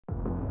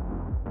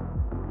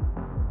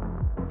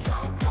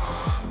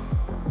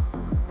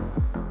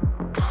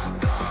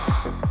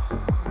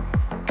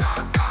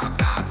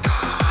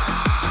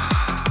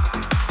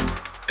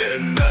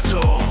In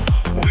metal,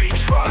 we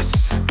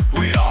trust,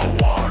 we are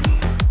one.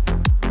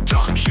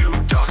 Duck you,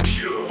 duck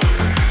you.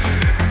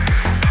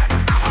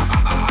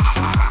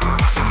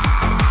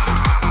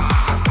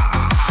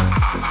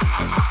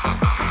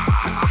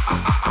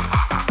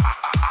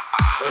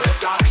 The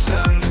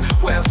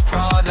dachshund wears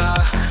Prada.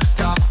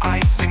 Stop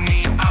icing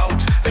me out,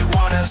 they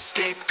want a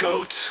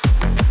scapegoat.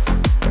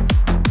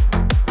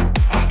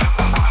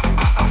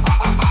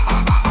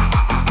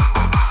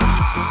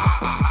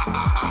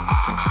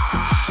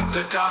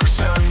 The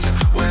dachshund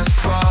wears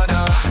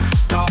Prada.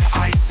 Stop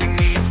icing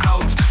me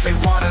out, they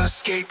want a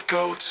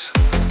scapegoat.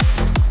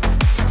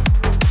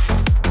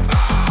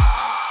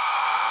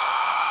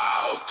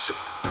 Out.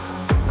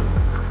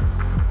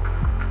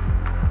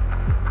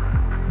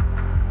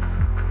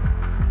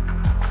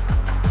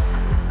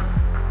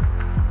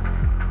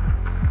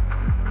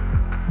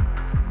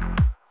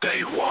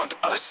 They want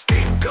a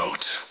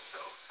scapegoat.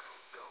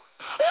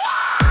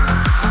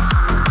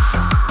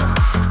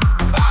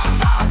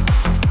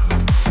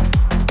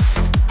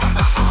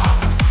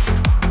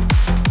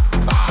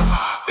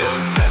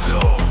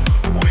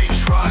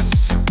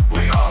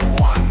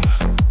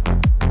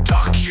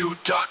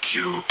 Duck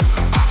you.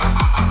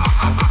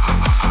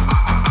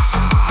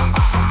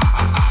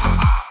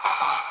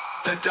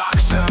 The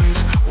dachshund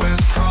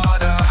wears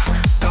Prada.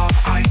 Stop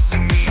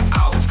icing me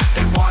out,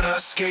 they want a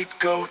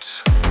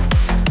scapegoat.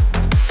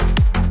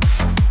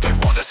 They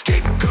want a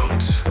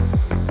scapegoat.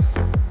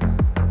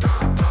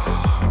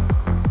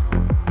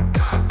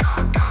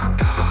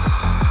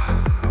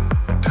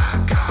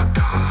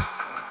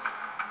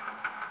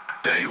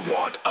 They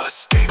want a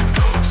scapegoat.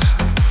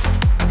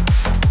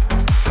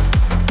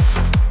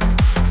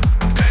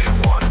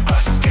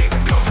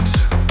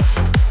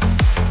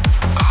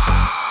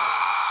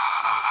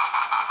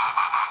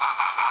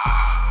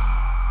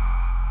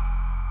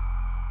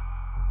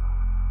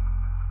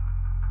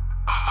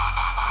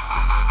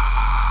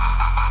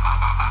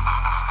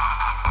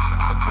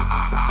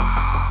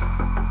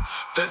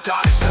 The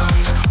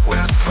dachshund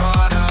wears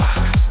Prada.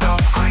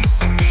 Stop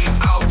icing me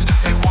out,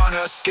 they want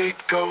a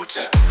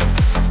scapegoat.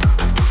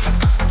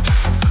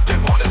 They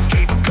want a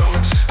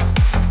scapegoat.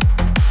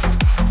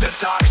 The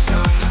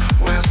dachshund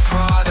wears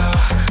Prada.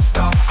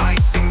 Stop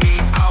icing me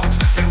out,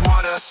 they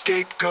want a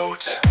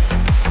scapegoat.